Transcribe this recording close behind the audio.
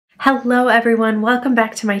Hello everyone, welcome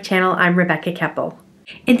back to my channel. I'm Rebecca Keppel.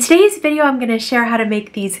 In today's video, I'm going to share how to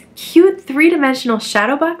make these cute three-dimensional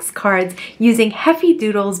shadow box cards using Heffy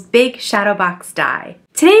Doodle's big shadow box die.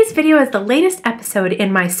 Today's video is the latest episode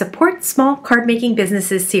in my Support Small Card Making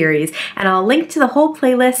Businesses series, and I'll link to the whole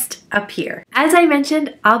playlist up here. As I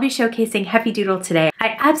mentioned, I'll be showcasing Heffy Doodle today.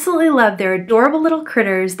 I absolutely love their adorable little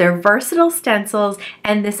critters, their versatile stencils,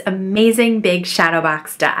 and this amazing big shadow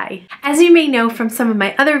box die. As you may know from some of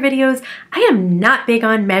my other videos, I am not big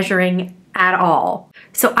on measuring at all.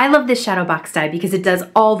 So I love this shadow box die because it does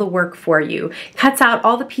all the work for you, cuts out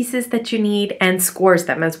all the pieces that you need, and scores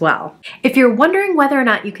them as well. If you're wondering whether or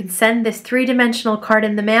not you can send this three-dimensional card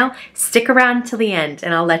in the mail, stick around till the end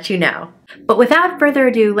and I'll let you know. But without further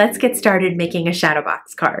ado, let's get started making a shadow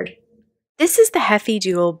box card. This is the Heffy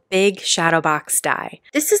Doodle Big Shadow Box die.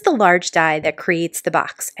 This is the large die that creates the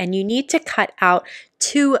box, and you need to cut out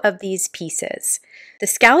 2 of these pieces. The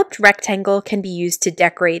scalloped rectangle can be used to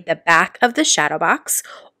decorate the back of the shadow box,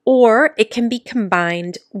 or it can be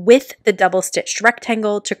combined with the double-stitched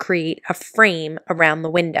rectangle to create a frame around the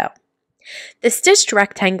window. The stitched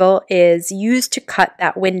rectangle is used to cut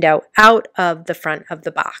that window out of the front of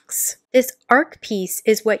the box. This arc piece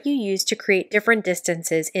is what you use to create different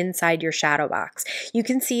distances inside your shadow box. You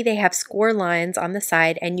can see they have score lines on the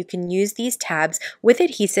side, and you can use these tabs with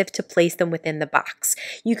adhesive to place them within the box.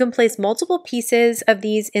 You can place multiple pieces of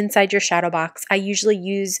these inside your shadow box. I usually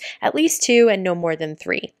use at least 2 and no more than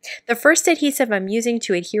 3. The first adhesive I'm using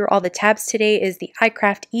to adhere all the tabs today is the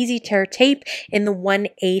iCraft Easy Tear tape in the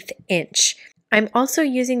 1/8 inch. I'm also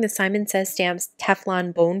using the Simon Says Stamps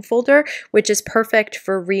Teflon bone folder, which is perfect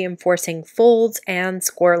for reinforcing folds and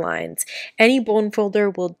score lines. Any bone folder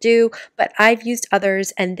will do, but I've used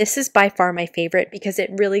others, and this is by far my favorite because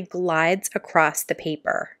it really glides across the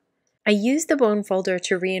paper. I use the bone folder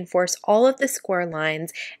to reinforce all of the score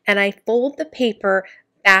lines, and I fold the paper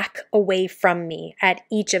back away from me at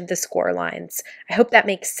each of the score lines. I hope that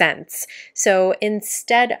makes sense. So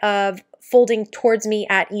instead of folding towards me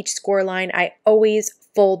at each score line, I always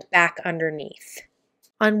fold back underneath.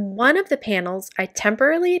 On one of the panels, I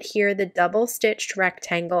temporarily adhere the double-stitched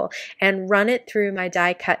rectangle and run it through my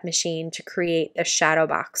die cut machine to create the shadow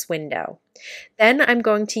box window. Then I'm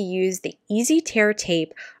going to use the Easy Tear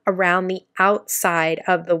tape around the outside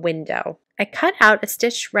of the window. I cut out a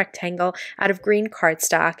stitched rectangle out of green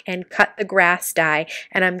cardstock and cut the grass die,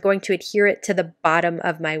 and I'm going to adhere it to the bottom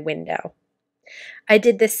of my window. I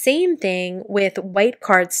did the same thing with white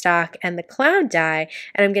cardstock and the cloud die,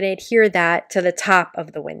 and I'm going to adhere that to the top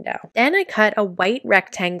of the window. Then I cut a white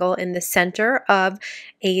rectangle in the center of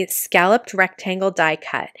a scalloped rectangle die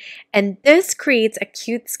cut, and this creates a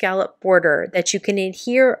cute scallop border that you can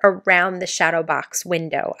adhere around the shadow box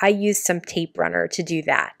window. I used some tape runner to do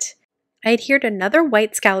that. I adhered another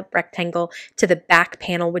white scallop rectangle to the back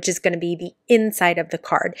panel, which is going to be the inside of the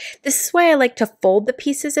card. This is why I like to fold the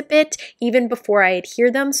pieces a bit even before I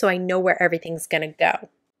adhere them, so I know where everything's going to go.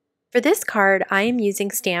 For this card, I am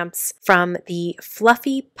using stamps from the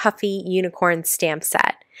Fluffy Puffy Unicorn stamp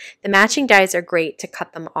set. The matching dies are great to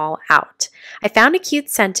cut them all out. I found a cute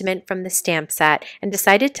sentiment from the stamp set and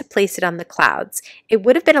decided to place it on the clouds. It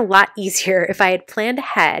would have been a lot easier if I had planned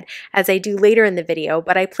ahead, as I do later in the video,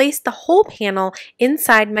 but I placed the whole panel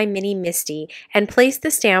inside my mini Misty and placed the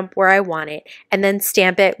stamp where I want it, and then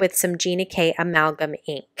stamp it with some Gina K amalgam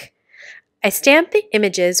ink. I stamped the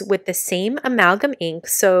images with the same amalgam ink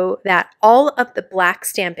so that all of the black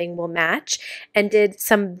stamping will match, and did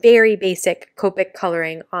some very basic Copic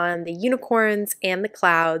coloring on the unicorns and the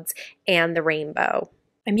clouds and the rainbow.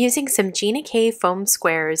 I'm using some Gina K foam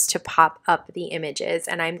squares to pop up the images,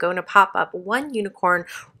 and I'm going to pop up one unicorn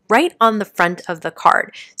right on the front of the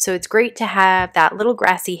card. So it's great to have that little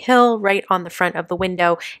grassy hill right on the front of the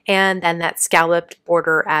window, and then that scalloped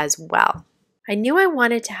border as well. I knew I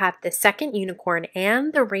wanted to have the second unicorn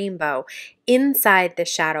and the rainbow inside the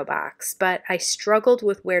shadow box, but I struggled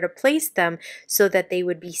with where to place them so that they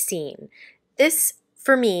would be seen. This,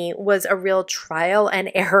 for me, was a real trial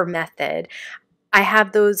and error method. I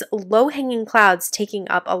have those low-hanging clouds taking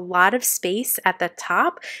up a lot of space at the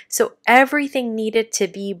top, so everything needed to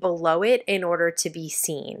be below it in order to be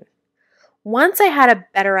seen. Once I had a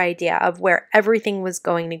better idea of where everything was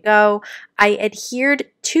going to go, I adhered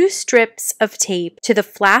 2 strips of tape to the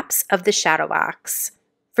flaps of the shadow box.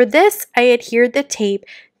 For this, I adhered the tape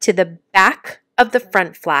to the back of the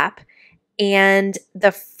front flap and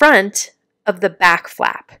the front of the back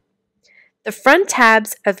flap. The front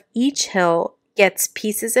tabs of each hill gets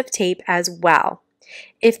pieces of tape as well.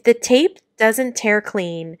 If the tape doesn't tear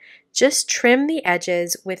clean, just trim the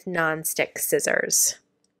edges with non-stick scissors.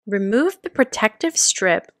 remove the protective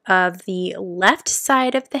strip of the left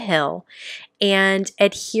side of the hill and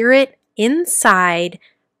adhere it inside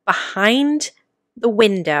behind the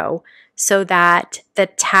window so that the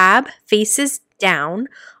tab faces down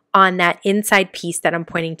on that inside piece that I'm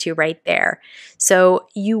pointing to right there. So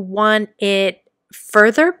you want it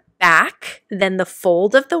further back than the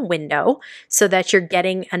fold of the window so that you're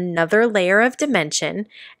getting another layer of dimension,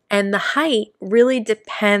 and the height really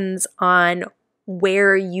depends on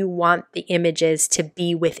where you want the images to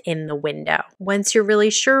be within the window. Once you're really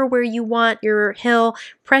sure where you want your hill,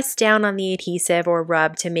 press down on the adhesive or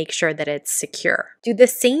rub to make sure that it's secure. Do the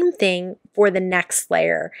same thing for the next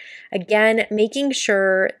layer. Again, making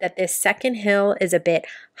sure that this second hill is a bit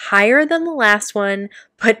higher than the last one,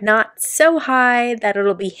 but not so high that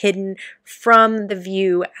it'll be hidden from the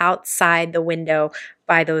view outside the window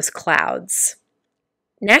by those clouds.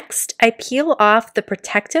 Next, I peel off the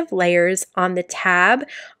protective layers on the tab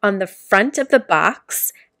on the front of the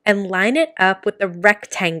box and line it up with the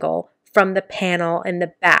rectangle from the panel in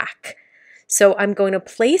the back. So I'm going to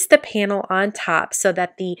place the panel on top so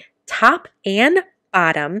that the top and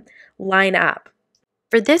bottom line up.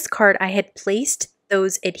 For this card, I had placed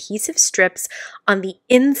those adhesive strips on the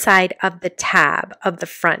inside of the tab of the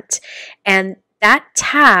front, and that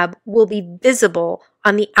tab will be visible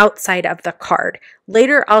on the outside of the card.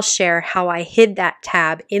 Later, I'll share how I hid that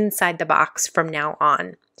tab inside the box from now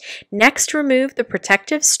on. Next, remove the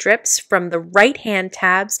protective strips from the right-hand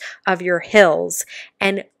tabs of your hills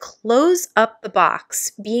and close up the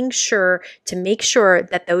box, being sure to make sure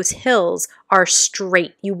that those hills are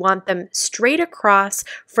straight. You want them straight across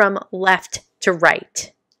from left to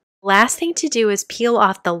right. Last thing to do is peel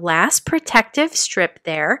off the last protective strip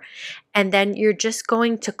there, and then you're just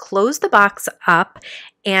going to close the box up,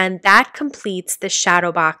 and that completes the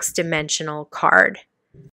shadow box dimensional card.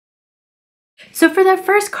 So for that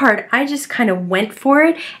first card, I just kind of went for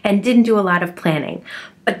it and didn't do a lot of planning.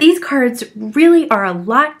 But these cards really are a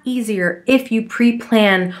lot easier if you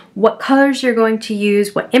pre-plan what colors you're going to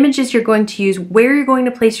use, what images you're going to use, where you're going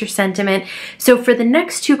to place your sentiment. So for the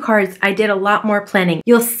next two cards, I did a lot more planning.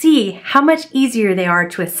 You'll see how much easier they are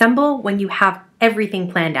to assemble when you have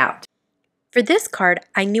everything planned out. For this card,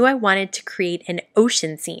 I knew I wanted to create an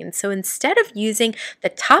ocean scene, so instead of using the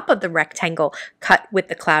top of the rectangle cut with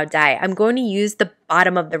the cloud die, I'm going to use the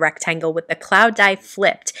bottom of the rectangle with the cloud die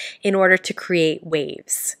flipped in order to create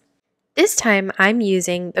waves. This time, I'm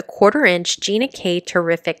using the 1/4 inch Gina K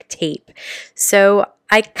Terrific tape. So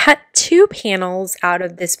I cut 2 panels out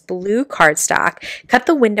of this blue cardstock, cut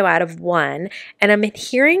the window out of one, and I'm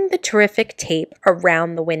adhering the Terrific tape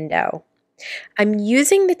around the window. I'm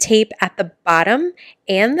using the tape at the bottom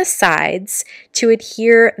and the sides to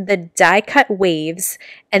adhere the die cut waves,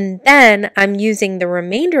 and then I'm using the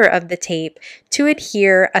remainder of the tape to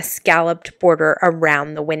adhere a scalloped border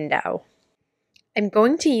around the window. I'm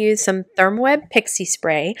going to use some Thermoweb Pixie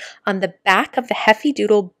Spray on the back of the Heffy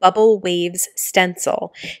Doodle Bubble Waves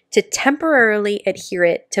stencil to temporarily adhere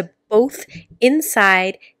it to both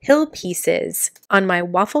inside hill pieces on my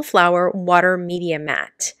Waffle Flower water media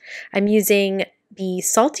mat. I'm using the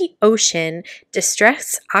Salty Ocean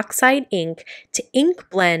Distress Oxide ink to ink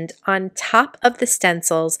blend on top of the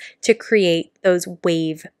stencils to create those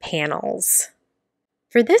wave panels.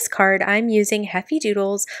 For this card, I'm using Heffy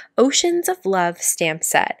Doodle's Oceans of Love stamp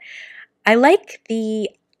set. I like the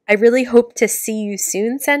I really hope to see you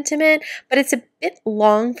soon sentiment, but it's a bit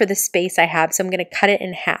long for the space I have, so I'm going to cut it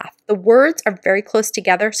in half. The words are very close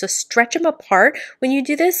together, so stretch them apart when you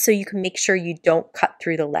do this so you can make sure you don't cut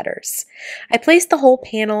through the letters. I placed the whole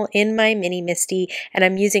panel in my Mini Misty, and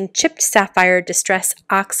I'm using Chipped Sapphire Distress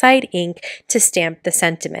Oxide ink to stamp the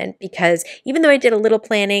sentiment because even though I did a little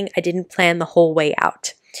planning, I didn't plan the whole way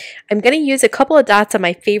out. I'm going to use a couple of dots on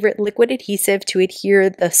my favorite liquid adhesive to adhere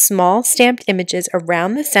the small stamped images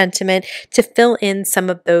around the sentiment to fill in some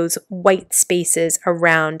of those white spaces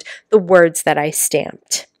around the words that I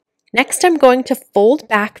stamped. Next, I'm going to fold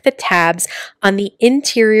back the tabs on the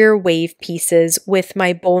interior wave pieces with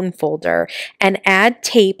my bone folder and add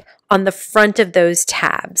tape on the front of those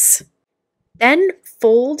tabs. Then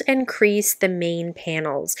fold and crease the main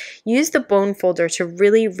panels. Use the bone folder to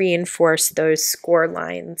really reinforce those score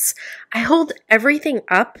lines. I hold everything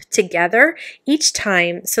up together each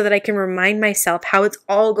time so that I can remind myself how it's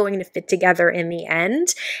all going to fit together in the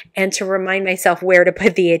end and to remind myself where to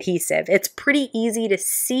put the adhesive. It's pretty easy to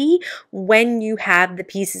see when you have the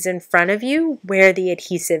pieces in front of you where the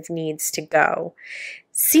adhesive needs to go.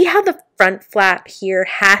 See how the front flap here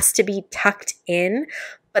has to be tucked in,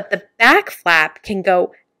 but the back flap can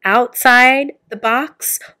go outside the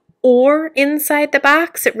box or inside the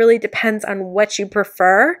box. It really depends on what you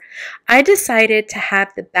prefer. I decided to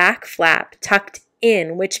have the back flap tucked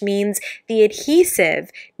in, which means the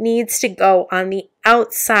adhesive needs to go on the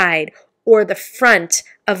outside or the front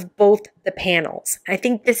of both the panels. I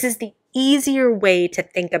think this is the easier way to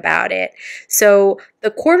think about it. So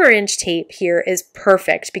the 1/4 inch tape here is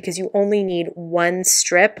perfect because you only need one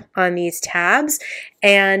strip on these tabs,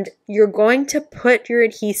 and you're going to put your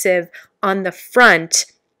adhesive on the front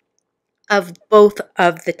of both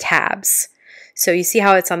of the tabs. So you see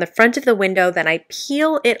how it's on the front of the window, then I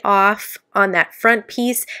peel it off on that front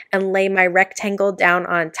piece and lay my rectangle down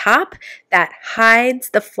on top. That hides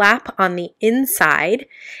the flap on the inside.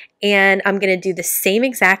 And I'm going to do the same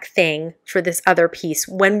exact thing for this other piece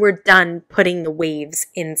when we're done putting the waves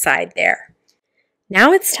inside there.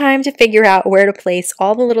 Now it's time to figure out where to place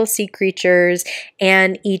all the little sea creatures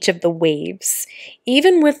and each of the waves.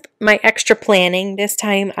 Even with my extra planning this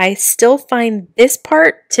time, I still find this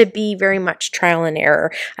part to be very much trial and error.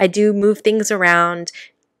 I do move things around,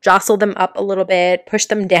 jostle them up a little bit, push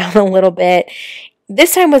them down a little bit.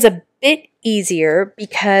 This time was a bit easier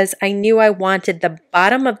because I knew I wanted the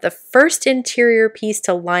bottom of the first interior piece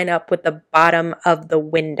to line up with the bottom of the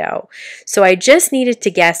window. So I just needed to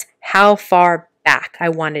guess how far back I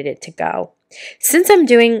wanted it to go. Since I'm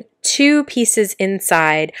doing 2 pieces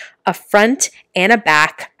inside, a front and a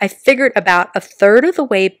back, I figured about 1/3 of the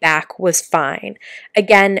way back was fine.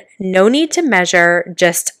 Again, no need to measure,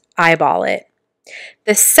 just eyeball it.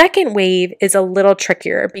 The second wave is a little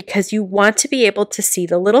trickier because you want to be able to see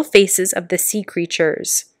the little faces of the sea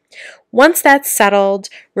creatures. Once that's settled,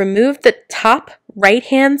 remove the top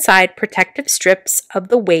right-hand side protective strips of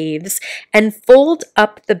the waves and fold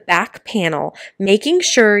up the back panel, making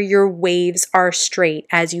sure your waves are straight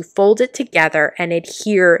as you fold it together and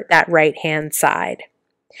adhere that right-hand side.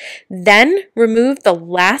 Then remove the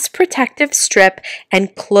last protective strip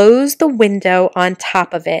and close the window on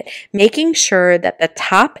top of it, making sure that the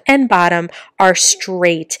top and bottom are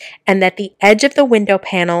straight and that the edge of the window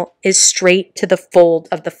panel is straight to the fold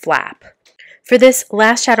of the flap. For this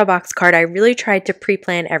last shadow box card, I really tried to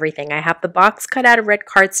pre-plan everything. I have the box cut out of red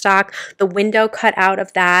cardstock, the window cut out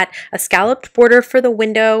of that, a scalloped border for the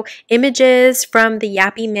window, images from the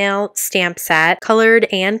YAPPY mail stamp set, colored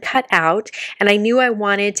and cut out, and I knew I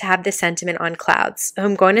wanted to have the sentiment on clouds. So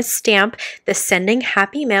I'm going to stamp the Sending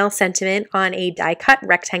Happy Mail sentiment on a die-cut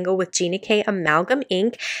rectangle with Gina K amalgam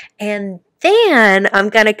ink, and then I'm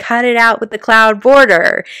going to cut it out with the cloud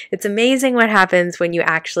border. It's amazing what happens when you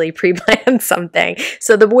actually pre-plan something.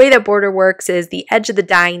 So the way that border works is the edge of the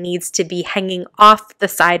die needs to be hanging off the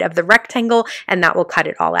side of the rectangle, and that will cut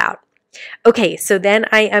it all out. Okay, so then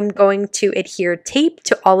I am going to adhere tape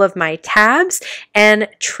to all of my tabs and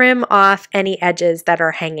trim off any edges that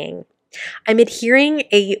are hanging. I'm adhering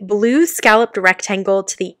a blue scalloped rectangle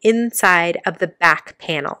to the inside of the back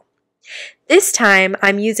panel. This time,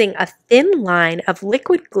 I'm using a thin line of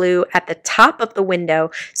liquid glue at the top of the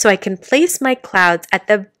window so I can place my clouds at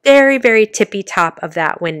the very, very tippy top of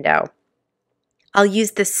that window. I'll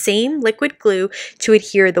use the same liquid glue to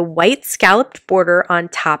adhere the white scalloped border on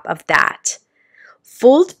top of that.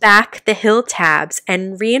 Fold back the hill tabs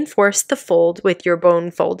and reinforce the fold with your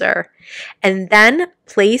bone folder. And then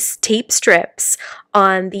place tape strips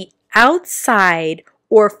on the outside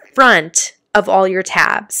or front of all your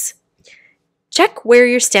tabs. Check where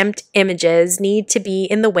your stamped images need to be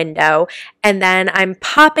in the window, and then I'm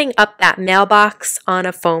popping up that mailbox on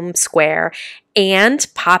a foam square and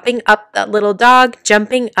popping up that little dog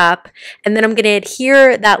jumping up, and then I'm going to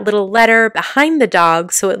adhere that little letter behind the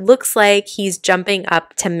dog so it looks like he's jumping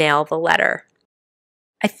up to mail the letter.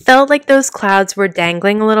 I felt like those clouds were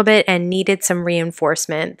dangling a little bit and needed some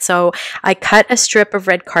reinforcement. So I cut a strip of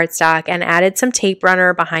red cardstock and added some tape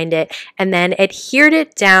runner behind it and then adhered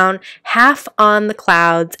it down half on the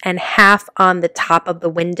clouds and half on the top of the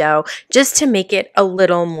window just to make it a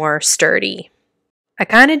little more sturdy. I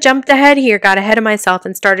kind of jumped ahead here, got ahead of myself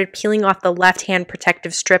and started peeling off the left-hand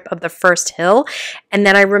protective strip of the first hill. And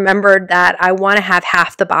then I remembered that I want to have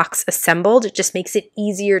half the box assembled. It just makes it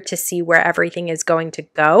easier to see where everything is going to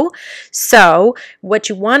go. So what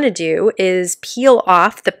you want to do is peel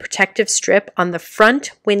off the protective strip on the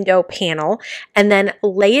front window panel and then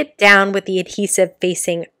lay it down with the adhesive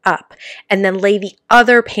facing up, and then lay the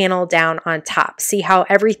other panel down on top. See how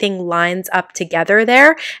everything lines up together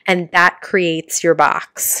there, and that creates your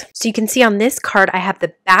box. So you can see on this card I have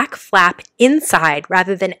the back flap inside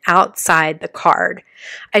rather than outside the card.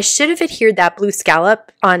 I should have adhered that blue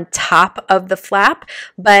scallop on top of the flap,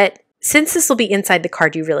 but Since this will be inside the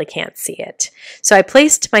card, you really can't see it. So I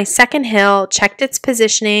placed my second hill, checked its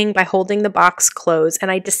positioning by holding the box closed, and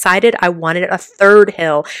I decided I wanted a third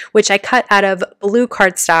hill, which I cut out of blue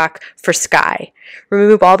cardstock for sky.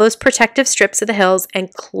 Remove all those protective strips of the hills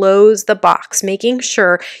and close the box, making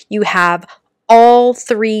sure you have all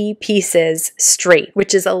three pieces straight,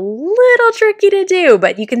 which is a little tricky to do,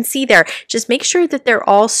 but you can see there. Just make sure that they're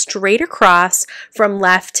all straight across from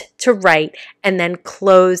left to right, and then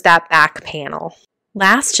close that back panel.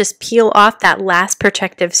 Last, just peel off that last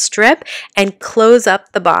protective strip and close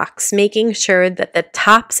up the box, making sure that the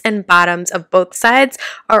tops and bottoms of both sides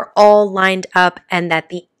are all lined up and that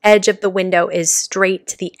the edge of the window is straight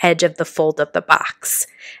to the edge of the fold of the box.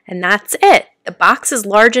 And that's it. The box is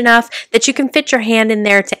large enough that you can fit your hand in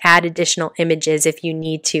there to add additional images if you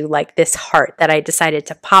need to, like this heart that I decided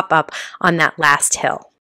to pop up on that last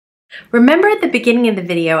hill. Remember at the beginning of the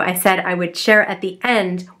video I said I would share at the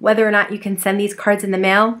end whether or not you can send these cards in the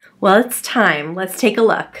mail? Well, it's time. Let's take a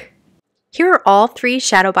look. Here are all three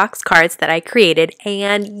shadow box cards that I created,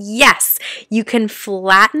 and yes, you can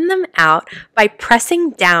flatten them out by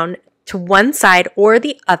pressing down to one side or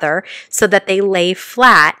the other so that they lay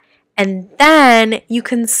flat, and then you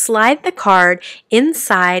can slide the card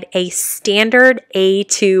inside a standard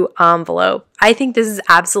A2 envelope. I think this is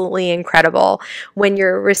absolutely incredible. When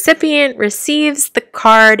your recipient receives the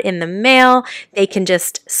card in the mail, they can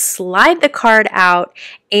just slide the card out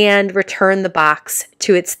and return the box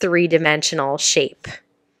to its three-dimensional shape.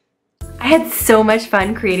 I had so much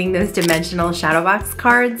fun creating those dimensional shadow box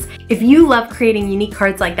cards. If you love creating unique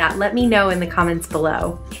cards like that, let me know in the comments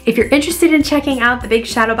below. If you're interested in checking out the big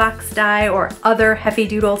shadow box die or other Heffy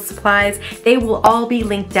Doodle supplies, they will all be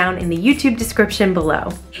linked down in the YouTube description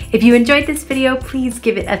below. If you enjoyed this video, please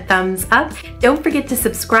give it a thumbs up. Don't forget to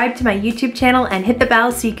subscribe to my YouTube channel and hit the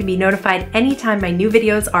bell so you can be notified anytime my new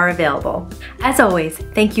videos are available. As always,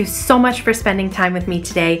 thank you so much for spending time with me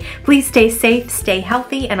today. Please stay safe, stay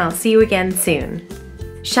healthy, and I'll see you again soon.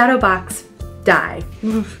 Shadow box die.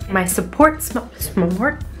 My support